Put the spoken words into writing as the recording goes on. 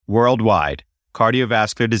Worldwide,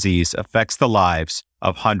 cardiovascular disease affects the lives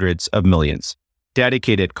of hundreds of millions.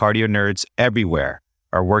 Dedicated cardio nerds everywhere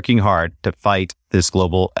are working hard to fight this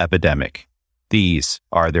global epidemic. These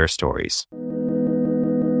are their stories.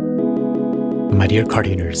 My dear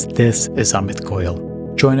cardio nerds, this is Amit Goyal.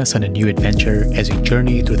 Join us on a new adventure as we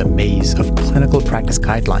journey through the maze of clinical practice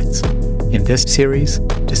guidelines. In this series,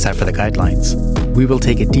 Decipher the Guidelines, we will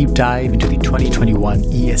take a deep dive into the 2021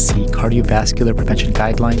 ESC Cardiovascular Prevention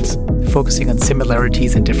Guidelines, focusing on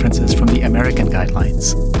similarities and differences from the American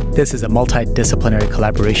guidelines. This is a multidisciplinary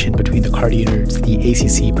collaboration between the cardio nerds, the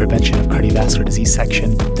ACC Prevention of Cardiovascular Disease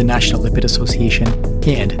section, the National Lipid Association,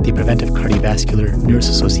 and the Preventive Cardiovascular Nurse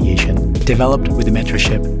Association, developed with the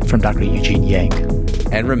mentorship from Dr. Eugene Yang.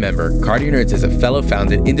 And remember, Cardio Nerds is a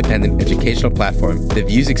fellow-founded independent educational platform. The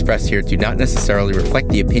views expressed here do not necessarily reflect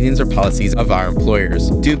the opinions or policies of our employers.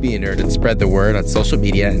 Do be a nerd and spread the word on social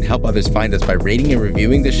media and help others find us by rating and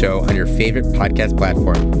reviewing the show on your favorite podcast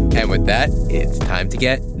platform. And with that, it's time to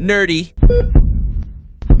get nerdy.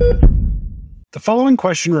 The following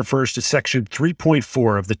question refers to Section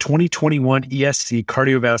 3.4 of the 2021 ESC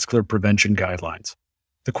Cardiovascular Prevention Guidelines.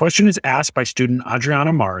 The question is asked by student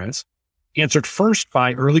Adriana Mares, answered first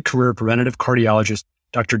by early career preventative cardiologist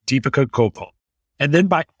Dr. Deepika Gopal, and then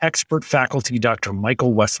by expert faculty Dr.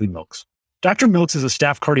 Michael Wesley Milks. Dr. Milks is a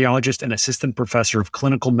staff cardiologist and assistant professor of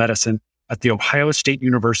clinical medicine at the Ohio State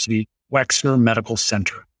University Wexner Medical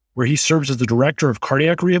Center, where he serves as the director of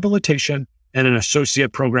cardiac rehabilitation and an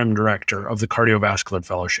associate program director of the Cardiovascular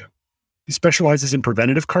Fellowship. He specializes in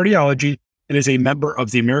preventative cardiology and is a member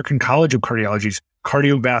of the American College of Cardiology's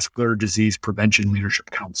Cardiovascular Disease Prevention Leadership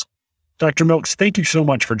Council. Dr. Milks, thank you so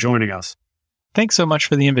much for joining us. Thanks so much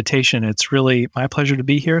for the invitation. It's really my pleasure to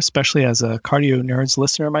be here, especially as a Cardio Nerds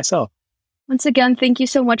listener myself. Once again, thank you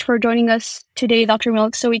so much for joining us today, Dr.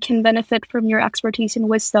 Milks, so we can benefit from your expertise and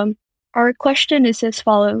wisdom. Our question is as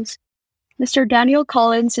follows. Mr. Daniel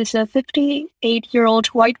Collins is a 58-year-old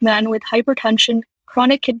white man with hypertension,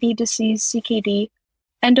 chronic kidney disease, CKD,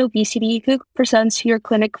 and obesity who presents to your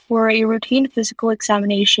clinic for a routine physical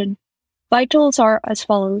examination. Vitals are as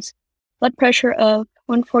follows. Blood pressure of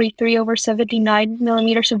 143/79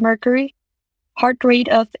 millimeters of mercury, heart rate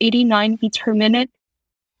of 89 beats per minute,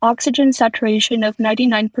 oxygen saturation of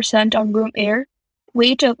 99% on room air,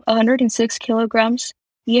 weight of 106 kilograms,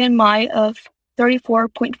 BMI of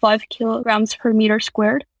 34.5 kilograms per meter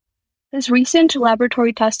squared. His recent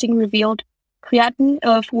laboratory testing revealed creatinine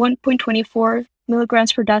of 1.24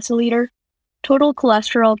 milligrams per deciliter, total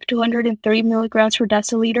cholesterol of 230 milligrams per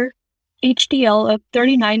deciliter, HDL of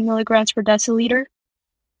 39 milligrams per deciliter,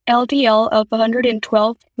 LDL of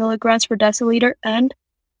 112 milligrams per deciliter, and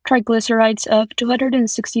triglycerides of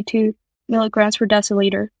 262 milligrams per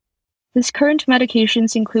deciliter. His current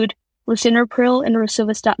medications include lisinopril and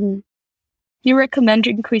rosuvastatin. We recommend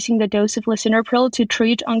increasing the dose of lisinopril to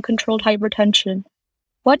treat uncontrolled hypertension.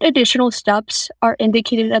 What additional steps are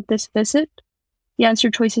indicated at this visit? The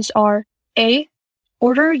answer choices are A.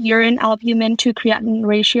 Order urine albumin to creatinine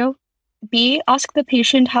ratio. B. Ask the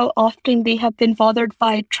patient how often they have been bothered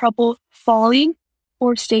by trouble falling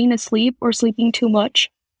or staying asleep or sleeping too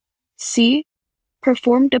much. C.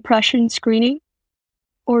 Perform depression screening.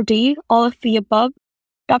 Or D. All of the above.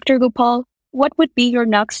 Dr. Gopal, what would be your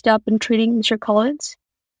next step in treating Mr. Collins?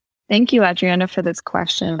 Thank you, Adriana, for this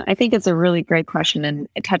question. I think it's a really great question and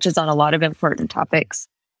it touches on a lot of important topics.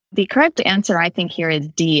 The correct answer, I think, here is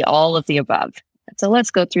D, all of the above. So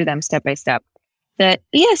let's go through them step by step. The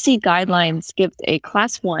ESC guidelines give a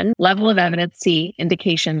class 1 level of evidence C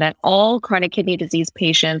indication that all chronic kidney disease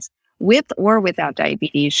patients with or without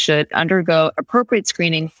diabetes should undergo appropriate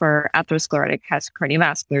screening for atherosclerotic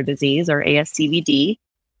cardiovascular disease, or ASCVD,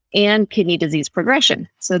 and kidney disease progression.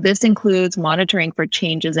 So this includes monitoring for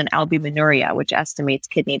changes in albuminuria, which estimates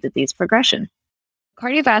kidney disease progression.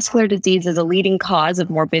 Cardiovascular disease is a leading cause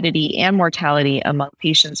of morbidity and mortality among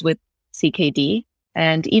patients with CKD.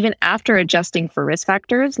 And even after adjusting for risk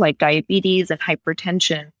factors like diabetes and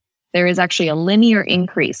hypertension, there is actually a linear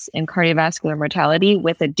increase in cardiovascular mortality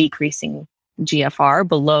with a decreasing GFR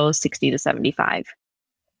below 60 to 75.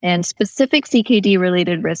 And specific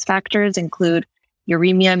CKD-related risk factors include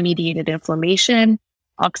uremia-mediated inflammation,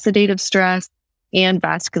 oxidative stress, and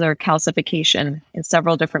vascular calcification in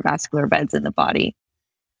several different vascular beds in the body.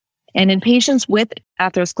 And in patients with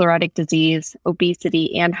atherosclerotic disease,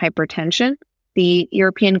 obesity, and hypertension, the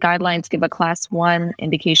European guidelines give a class 1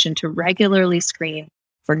 indication to regularly screen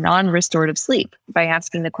for non-restorative sleep by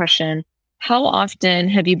asking the question, how often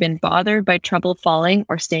have you been bothered by trouble falling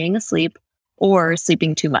or staying asleep or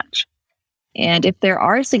sleeping too much? And if there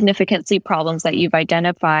are significant sleep problems that you've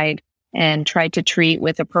identified and tried to treat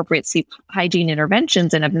with appropriate sleep hygiene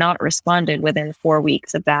interventions and have not responded within 4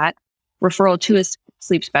 weeks of that, referral to a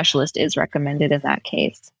sleep specialist is recommended in that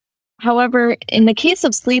case. However, in the case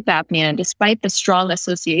of sleep apnea, despite the strong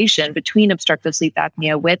association between obstructive sleep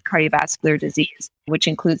apnea with cardiovascular disease, which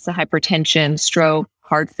includes the hypertension, stroke,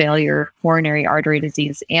 heart failure, coronary artery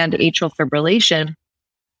disease, and atrial fibrillation,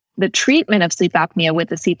 the treatment of sleep apnea with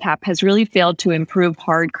the CPAP has really failed to improve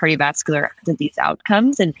hard cardiovascular disease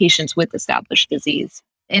outcomes in patients with established disease.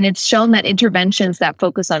 And it's shown that interventions that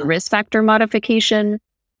focus on risk factor modification,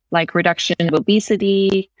 like reduction of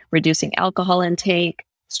obesity, reducing alcohol intake,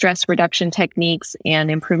 stress reduction techniques,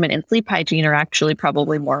 and improvement in sleep hygiene are actually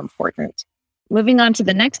probably more important. Moving on to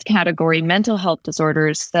the next category, mental health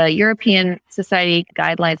disorders, the European Society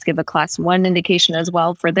guidelines give a class 1 indication as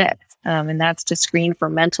well for this. And that's to screen for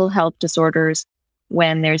mental health disorders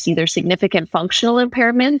when there's either significant functional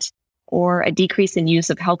impairment or a decrease in use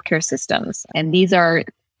of healthcare systems. And these are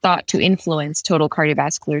thought to influence total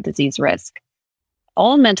cardiovascular disease risk.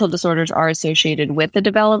 All mental disorders are associated with the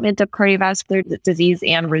development of cardiovascular disease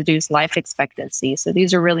and reduced life expectancy. So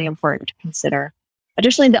these are really important to consider.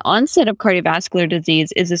 Additionally, the onset of cardiovascular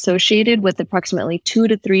disease is associated with approximately 2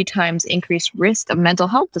 to 3 times increased risk of mental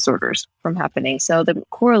health disorders from happening. So the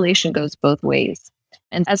correlation goes both ways.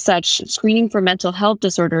 And as such, screening for mental health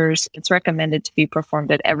disorders, it's recommended to be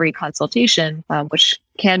performed at every consultation, which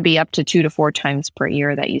can be up to 2 to 4 times per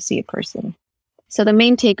year that you see a person. So the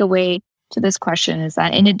main takeaway to this question is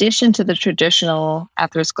that in addition to the traditional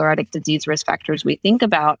atherosclerotic disease risk factors we think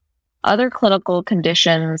about, other clinical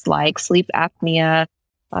conditions like sleep apnea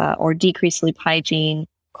or decreased sleep hygiene,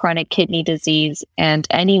 chronic kidney disease, and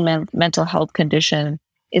any mental health condition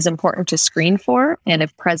is important to screen for and,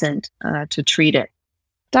 if present, to treat it.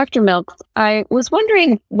 Dr. Milks, I was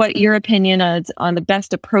wondering what your opinion is on the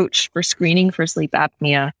best approach for screening for sleep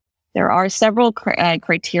apnea. There are several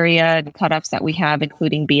criteria and cutoffs that we have,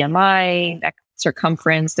 including BMI, neck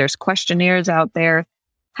circumference. There's questionnaires out there.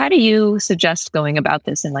 How do you suggest going about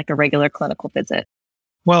this in like a regular clinical visit?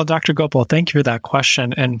 Well, Dr. Gopal, thank you for that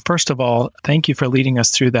question. And first of all, thank you for leading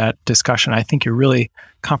us through that discussion. I think you really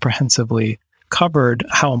comprehensively covered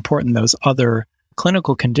how important those other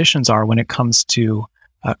clinical conditions are when it comes to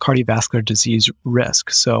cardiovascular disease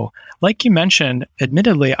risk. So like you mentioned,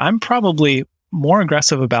 admittedly, I'm probably more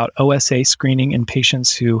aggressive about OSA screening in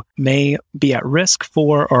patients who may be at risk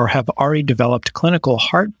for or have already developed clinical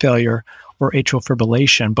heart failure or atrial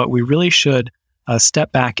fibrillation, but we really should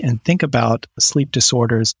step back and think about sleep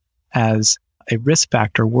disorders as a risk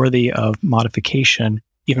factor worthy of modification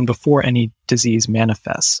even before any disease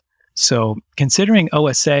manifests. So considering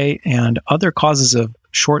OSA and other causes of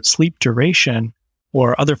short sleep duration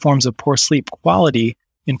or other forms of poor sleep quality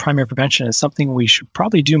in primary prevention is something we should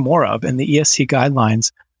probably do more of, and the ESC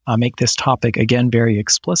guidelines make this topic, again, very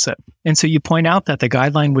explicit. And so you point out that the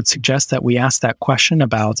guideline would suggest that we ask that question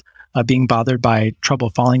about being bothered by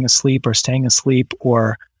trouble falling asleep or staying asleep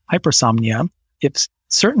or hypersomnia. If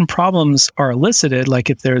certain problems are elicited, like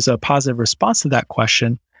if there's a positive response to that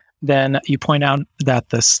question, then you point out that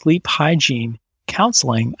the sleep hygiene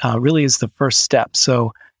counseling really is the first step.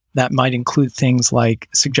 So that might include things like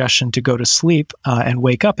suggestion to go to sleep and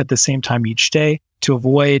wake up at the same time each day, to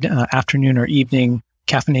avoid afternoon or evening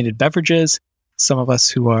caffeinated beverages. Some of us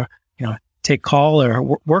who are, take call or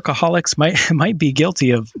workaholics might be guilty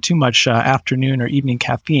of too much afternoon or evening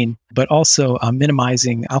caffeine, but also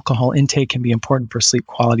minimizing alcohol intake can be important for sleep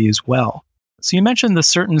quality as well. So you mentioned the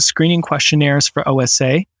certain screening questionnaires for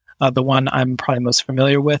OSA. The one I'm probably most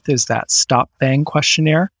familiar with is that Stop Bang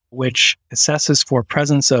questionnaire, which assesses for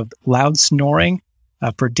presence of loud snoring,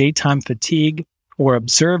 for daytime fatigue, or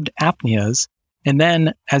observed apneas. And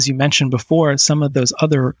then, as you mentioned before, some of those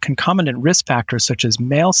other concomitant risk factors such as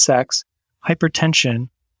male sex, hypertension,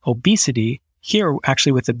 obesity, here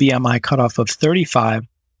actually with a BMI cutoff of 35,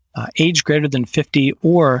 age greater than 50,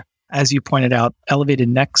 or, as you pointed out, elevated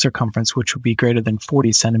neck circumference, which would be greater than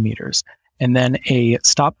 40 centimeters. And then a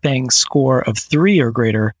Stop Bang score of 3 or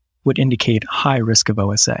greater would indicate high risk of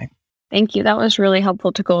OSA. Thank you. That was really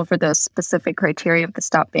helpful to go over the specific criteria of the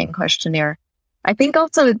Stop Bang questionnaire. I think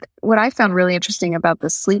also what I found really interesting about the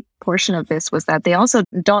sleep portion of this was that they also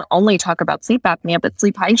don't only talk about sleep apnea, but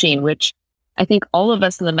sleep hygiene, which I think all of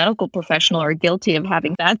us in the medical professional are guilty of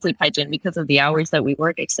having bad sleep hygiene because of the hours that we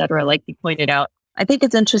work, et cetera, like you pointed out. I think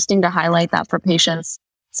it's interesting to highlight that for patients.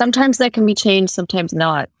 Sometimes that can be changed, sometimes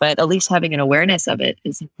not, but at least having an awareness of it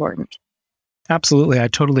is important. Absolutely. I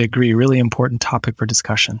totally agree. Really important topic for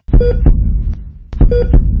discussion.